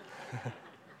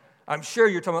 I'm sure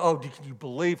you're talking about, can you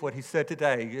believe what he said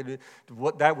today?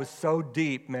 That was so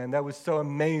deep, man. That was so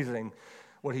amazing,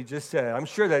 what he just said. I'm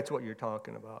sure that's what you're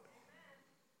talking about.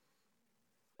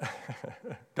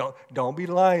 Don't be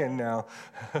lying now.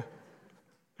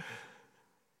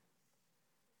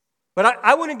 But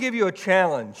I want to give you a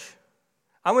challenge.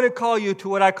 I want to call you to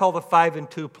what I call the 5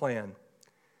 and 2 plan.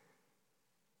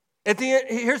 At the end,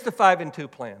 here's the 5 and 2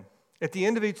 plan. At the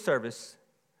end of each service,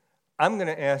 I'm going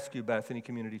to ask you, Bethany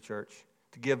Community Church,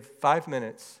 to give 5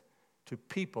 minutes to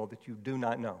people that you do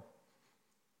not know.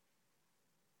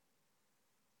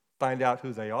 Find out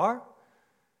who they are.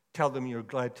 Tell them you're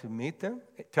glad to meet them.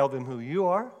 Tell them who you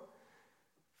are.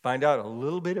 Find out a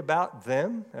little bit about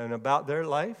them and about their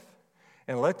life.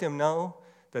 And let them know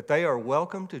that they are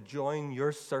welcome to join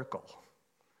your circle.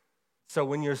 So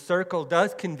when your circle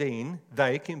does convene,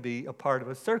 they can be a part of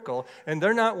a circle. And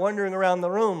they're not wandering around the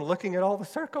room looking at all the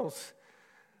circles.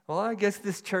 Well, I guess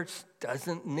this church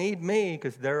doesn't need me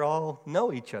because they all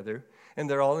know each other and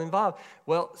they're all involved.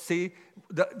 Well, see,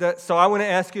 so I want to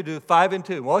ask you to do 5 and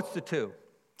 2. What's the 2?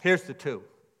 Here's the 2.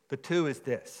 The 2 is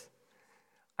this.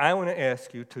 I want to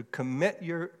ask you to commit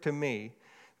to me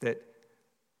that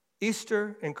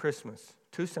Easter and Christmas,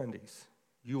 2 Sundays,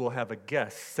 you will have a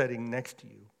guest sitting next to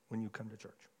you when you come to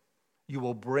church. You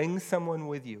will bring someone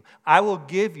with you. I will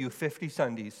give you 50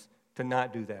 Sundays to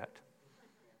not do that.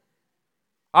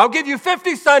 I'll give you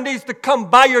 50 Sundays to come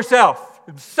by yourself.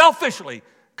 Selfishly,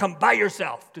 come by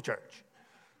yourself to church.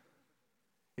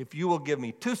 If you will give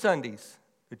me 2 Sundays,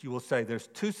 that you will say there's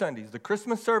 2 Sundays, the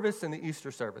Christmas service and the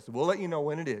Easter service. We'll let you know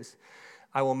when it is.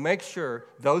 I will make sure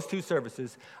those 2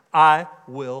 services, I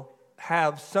will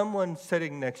have someone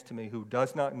sitting next to me who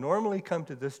does not normally come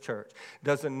to this church,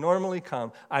 doesn't normally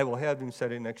come. I will have them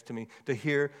sitting next to me to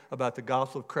hear about the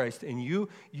gospel of Christ. And you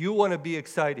want to be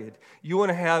excited. You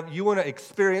want to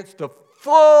experience the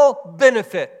full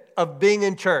benefit of being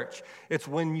in church. It's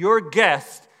when your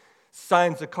guest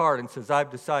signs a card and says, I've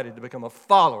decided to become a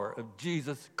follower of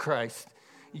Jesus Christ.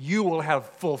 You will have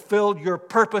fulfilled your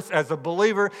purpose as a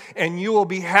believer, and you will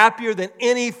be happier than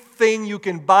anything you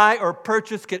can buy or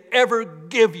purchase could ever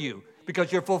give you,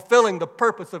 because you're fulfilling the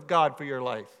purpose of God for your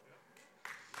life.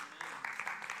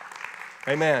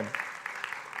 Amen.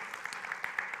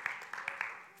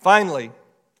 Finally,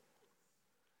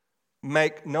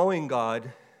 make knowing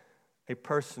God a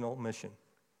personal mission.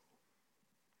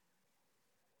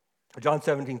 John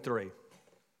 17:3.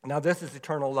 Now this is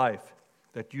eternal life,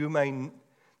 that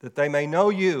they may know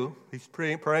you, he's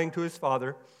praying to his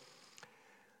Father,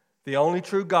 the only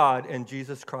true God, and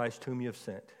Jesus Christ whom you have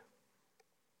sent.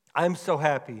 I'm so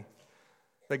happy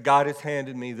that God has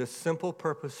handed me this simple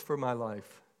purpose for my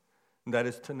life, and that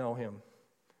is to know him.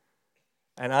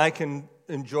 And I can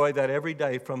enjoy that every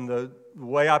day, from the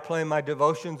way I plan my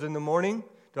devotions in the morning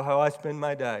to how I spend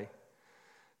my day.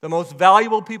 The most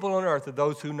valuable people on earth are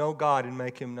those who know God and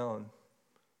make him known.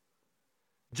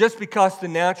 Just because the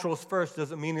natural is first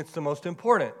doesn't mean it's the most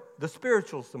important. The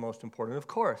spiritual is the most important, of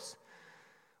course.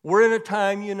 We're in a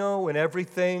time, when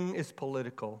everything is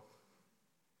political.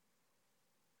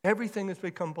 Everything has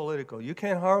become political. You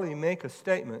can't hardly make a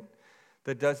statement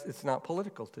it's not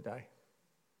political today.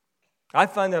 I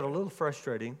find that a little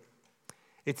frustrating.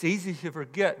 It's easy to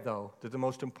forget, though, that the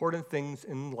most important things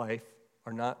in life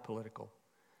are not political,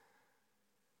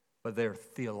 but they're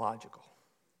theological.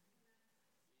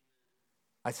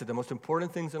 I said the most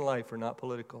important things in life are not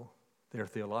political. They're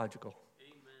theological.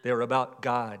 Amen. They're about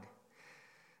God.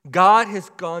 God has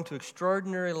gone to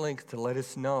extraordinary lengths to let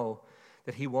us know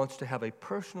that he wants to have a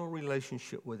personal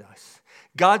relationship with us.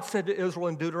 God said to Israel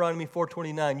in Deuteronomy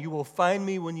 4:29, you will find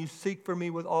me when you seek for me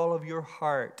with all of your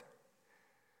heart.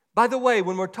 By the way,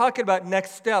 when we're talking about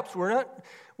next steps, we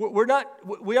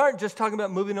aren't just talking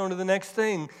about moving on to the next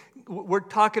thing. We're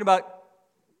talking about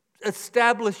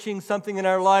establishing something in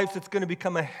our lives that's going to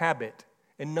become a habit.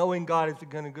 And knowing God is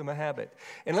going to become a habit.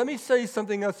 And let me say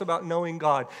something else about knowing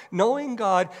God. Knowing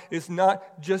God is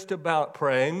not just about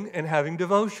praying and having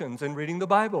devotions and reading the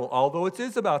Bible, although it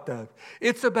is about that.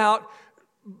 It's about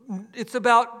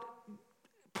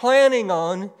planning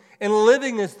on and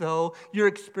living as though you're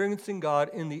experiencing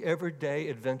God in the everyday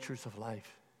adventures of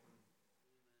life.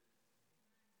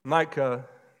 Mike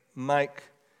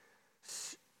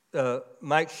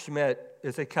Schmidt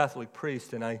is a Catholic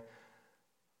priest, and I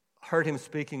heard him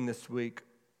speaking this week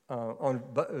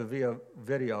via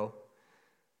video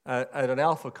at an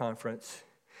Alpha conference.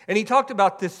 And he talked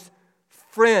about this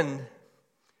friend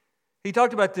He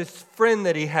talked about this friend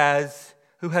that he has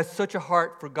who has such a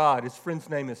heart for God. His friend's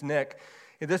name is Nick.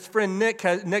 And this friend, Nick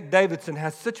Davidson,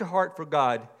 has such a heart for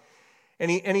God. And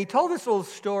he told this little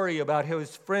story about how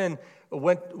his friend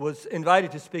was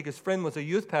invited to speak. His friend was a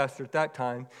youth pastor at that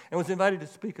time and was invited to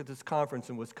speak at this conference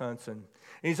in Wisconsin.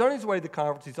 And he's on his way to the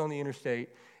conference. He's on the interstate,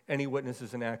 and he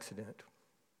witnesses an accident.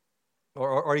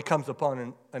 Or he comes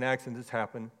upon an accident that's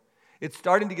happened. It's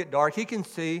starting to get dark. He can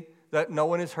see that no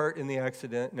one is hurt in the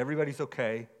accident and everybody's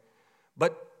okay.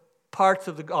 But parts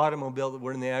of the automobile that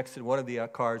were in the accident, one of the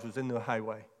cars, was in the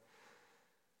highway.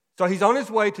 So he's on his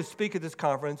way to speak at this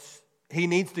conference. He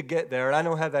needs to get there, and I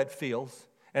know how that feels.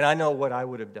 And I know what I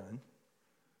would have done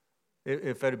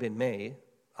if it had been me.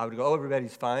 I would go, oh,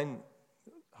 everybody's fine.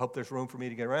 Hope there's room for me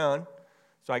to get around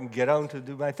so I can get on to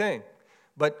do my thing.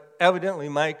 But evidently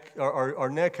Mike or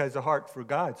Nick has a heart for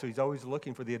God, so he's always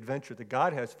looking for the adventure that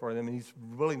God has for them, and he's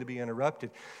willing to be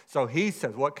interrupted. So he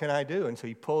says, what can I do? And so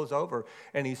he pulls over,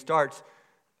 and he starts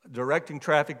directing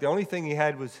traffic. The only thing he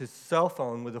had was his cell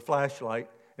phone with a flashlight,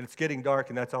 and it's getting dark,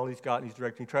 and that's all he's got, and he's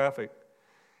directing traffic.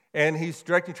 And he's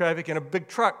directing traffic, and a big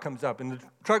truck comes up, and the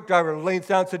truck driver leans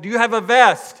down and said, do you have a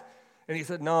vest? And he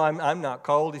said, no, I'm not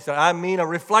cold. He said, I mean a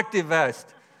reflective vest.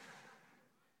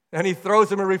 And he throws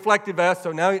him a reflective vest,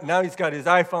 so now he's got his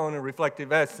iPhone and a reflective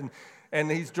vest, and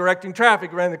he's directing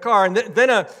traffic around the car. And then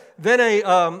a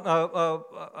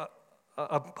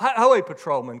highway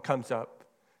patrolman comes up,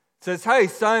 says, hey,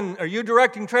 son, are you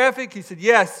directing traffic? He said,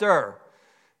 yes, sir.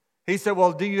 He said,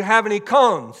 well, do you have any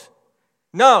cones?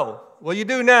 No. Well, you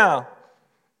do now.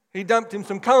 He dumped him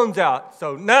some cones out,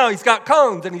 so now he's got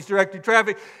cones, and he's directing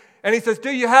traffic. And he says, do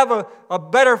you have a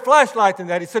better flashlight than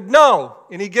that? He said, no.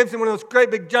 And he gives him one of those great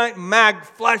big giant mag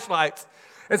flashlights.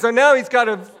 And so now he's got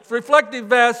a reflective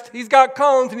vest, he's got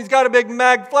cones, and he's got a big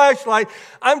mag flashlight.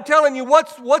 I'm telling you,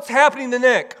 what's happening to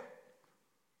Nick?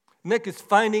 Nick is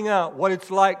finding out what it's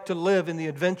like to live in the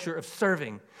adventure of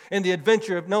serving, in the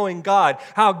adventure of knowing God,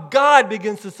 how God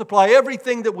begins to supply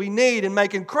everything that we need and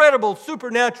make incredible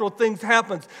supernatural things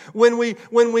happen when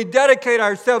we dedicate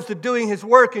ourselves to doing His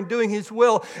work and doing His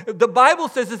will. The Bible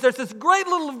says that there's this great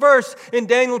little verse in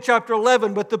Daniel chapter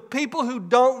 11, but the people who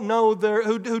do know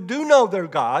their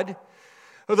God,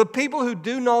 or the people who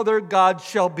do know their God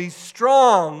shall be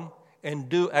strong and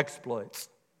do exploits.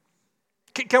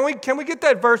 Can we get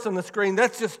that verse on the screen?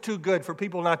 That's just too good for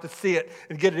people not to see it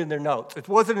and get it in their notes. It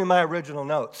wasn't in my original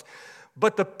notes.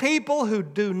 But the people who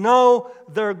do know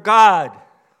their God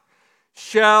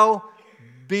shall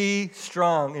be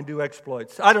strong and do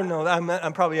exploits. I don't know.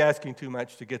 I'm probably asking too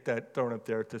much to get that thrown up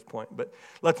there at this point. But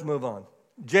let's move on.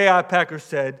 J.I. Packer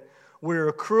said,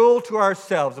 we're cruel to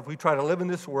ourselves if we try to live in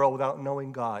this world without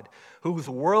knowing God, whose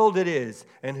world it is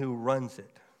and who runs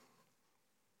it.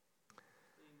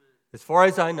 As far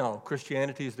as I know,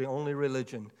 Christianity is the only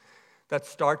religion that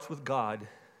starts with God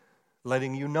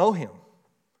letting you know Him.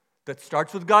 That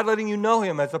starts with God letting you know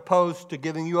Him as opposed to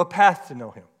giving you a path to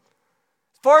know Him.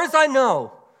 As far as I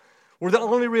know, we're the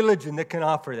only religion that can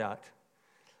offer that.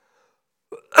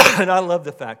 And I love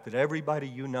the fact that everybody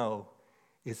you know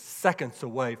is seconds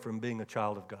away from being a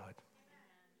child of God.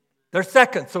 They're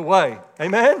seconds away.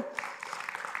 Amen?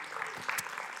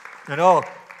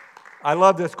 I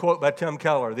love this quote by Tim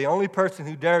Keller. The only person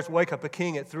who dares wake up a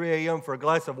king at 3 a.m. for a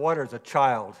glass of water is a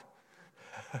child.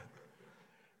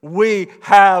 We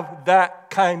have that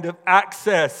kind of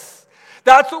access.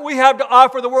 That's what we have to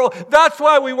offer the world. That's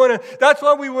why we want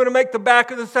to make the back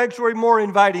of the sanctuary more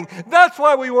inviting. That's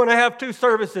why we want to have 2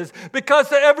 services. Because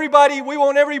we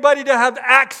want everybody to have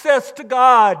access to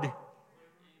God.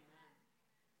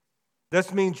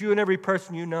 This means you and every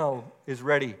person you know is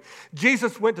ready.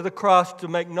 Jesus went to the cross to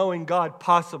make knowing God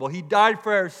possible. He died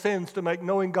for our sins to make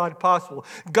knowing God possible.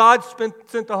 God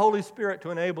sent the Holy Spirit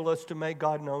to enable us to make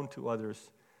God known to others.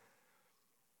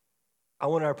 I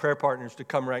want our prayer partners to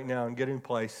come right now and get in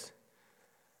place.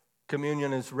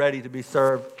 Communion is ready to be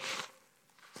served.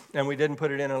 And we didn't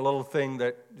put it in a little thing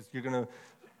that you're going to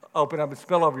open up and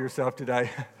spill over yourself today.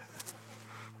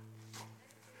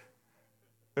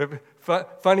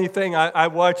 Funny thing, I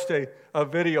watched a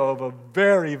video of a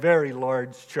very, very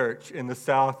large church in the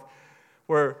South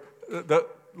where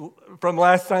from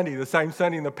last Sunday, the same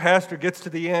Sunday, and the pastor gets to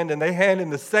the end and they hand him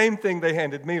the same thing they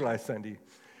handed me last Sunday.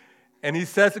 And he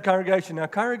says to the congregation, now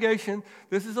congregation,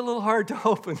 this is a little hard to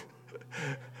open.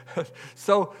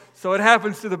 So it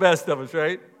happens to the best of us,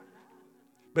 right?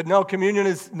 But no, communion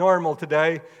is normal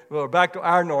today. We're back to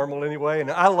our normal anyway.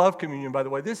 And I love communion, by the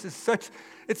way.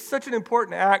 It's such an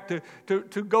important act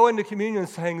to go into communion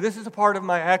saying, this is a part of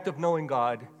my act of knowing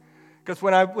God. Because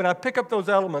when I pick up those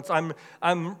elements,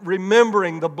 I'm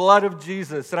remembering the blood of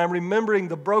Jesus, and I'm remembering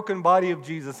the broken body of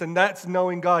Jesus, and that's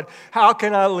knowing God. How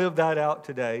can I live that out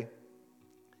today?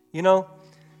 You know,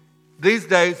 these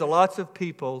days, lots of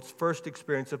people's first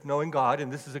experience of knowing God,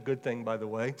 and this is a good thing, by the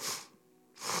way,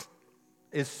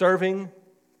 is serving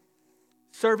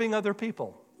other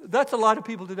people. That's a lot of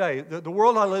people today. The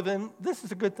world I live in, this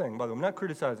is a good thing, by the way. I'm not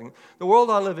criticizing. The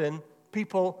world I live in,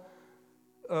 people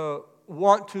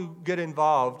want to get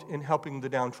involved in helping the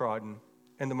downtrodden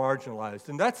and the marginalized.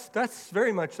 And that's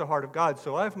very much the heart of God,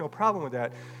 so I have no problem with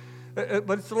that.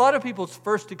 But it's a lot of people's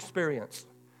first experience.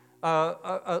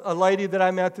 A lady that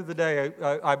I met the other day,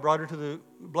 I brought her to the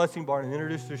Blessing Barn and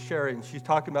introduced her to Sherry, and she's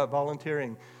talking about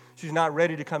volunteering. She's not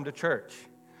ready to come to church,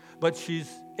 but she's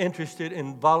interested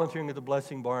in volunteering at the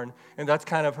Blessing Barn, and that's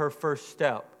kind of her first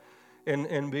step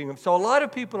in being. So a lot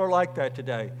of people are like that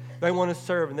today. They want to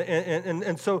serve,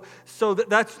 and so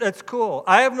that's cool.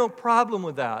 I have no problem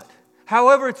with that.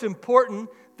 However, it's important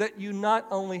that you not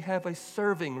only have a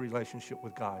serving relationship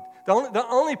with God. The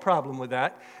only problem with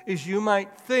that is you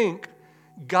might think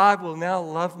God will now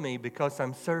love me because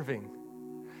I'm serving.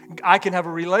 I can have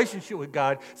a relationship with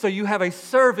God. So you have a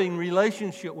serving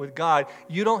relationship with God.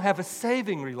 You don't have a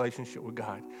saving relationship with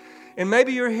God. And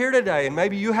maybe you're here today, and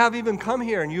maybe you have even come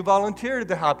here and you volunteered at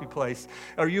the Happy Place,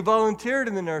 or you volunteered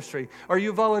in the nursery, or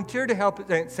you volunteered to help at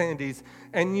Aunt Sandy's,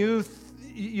 and you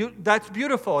that's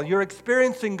beautiful. You're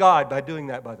experiencing God by doing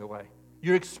that, by the way.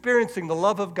 You're experiencing the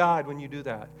love of God when you do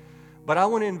that. But I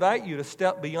want to invite you to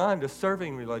step beyond a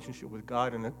serving relationship with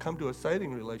God and come to a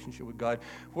saving relationship with God,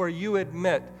 where you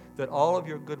admit that all of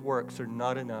your good works are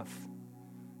not enough,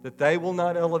 that they will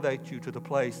not elevate you to the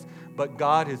place, but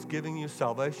God is giving you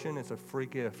salvation as a free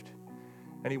gift.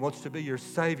 And He wants to be your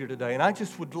Savior today. And I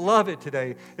just would love it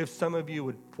today if some of you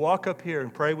would walk up here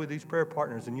and pray with these prayer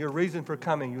partners, and your reason for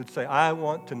coming, you would say, I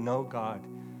want to know God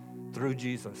through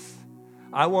Jesus.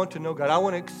 I want to know God. I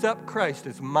want to accept Christ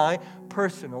as my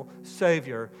personal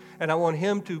Savior. And I want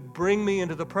Him to bring me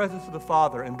into the presence of the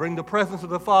Father and bring the presence of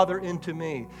the Father into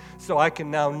me, so I can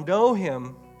now know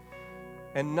Him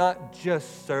and not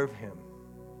just serve Him.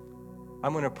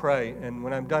 I'm going to pray, and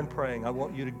when I'm done praying, I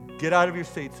want you to get out of your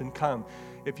seats and come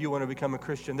if you want to become a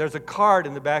Christian. There's a card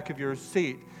in the back of your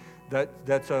seat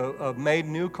that's a made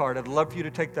new card. I'd love for you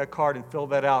to take that card and fill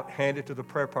that out, hand it to the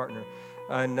prayer partner.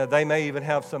 And they may even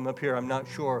have some up here, I'm not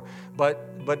sure.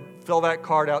 But fill that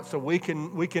card out so we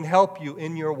can help you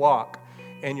in your walk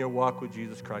with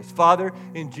Jesus Christ. Father,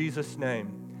 in Jesus'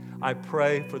 name, I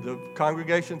pray for the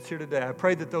congregations here today. I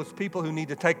pray that those people who need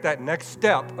to take that next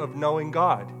step of knowing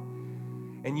God.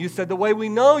 And you said the way we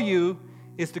know you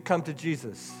is to come to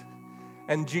Jesus.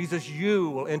 And Jesus, you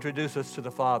will introduce us to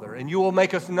the Father. And you will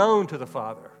make us known to the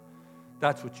Father.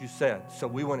 That's what you said. So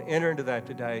we want to enter into that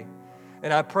today.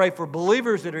 And I pray for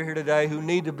believers that are here today who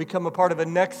need to become a part of a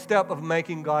next step of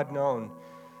making God known.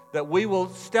 That we will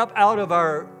step out of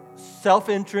our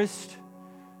self-interest,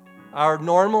 our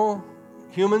normal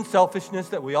human selfishness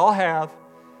that we all have.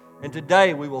 And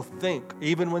today we will think,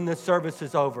 even when this service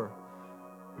is over,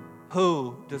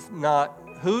 who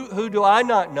do I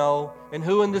not know, and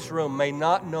who in this room may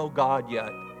not know God yet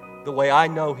the way I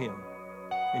know Him.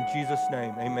 In Jesus'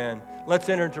 name, amen. Let's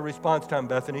enter into response time,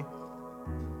 Bethany.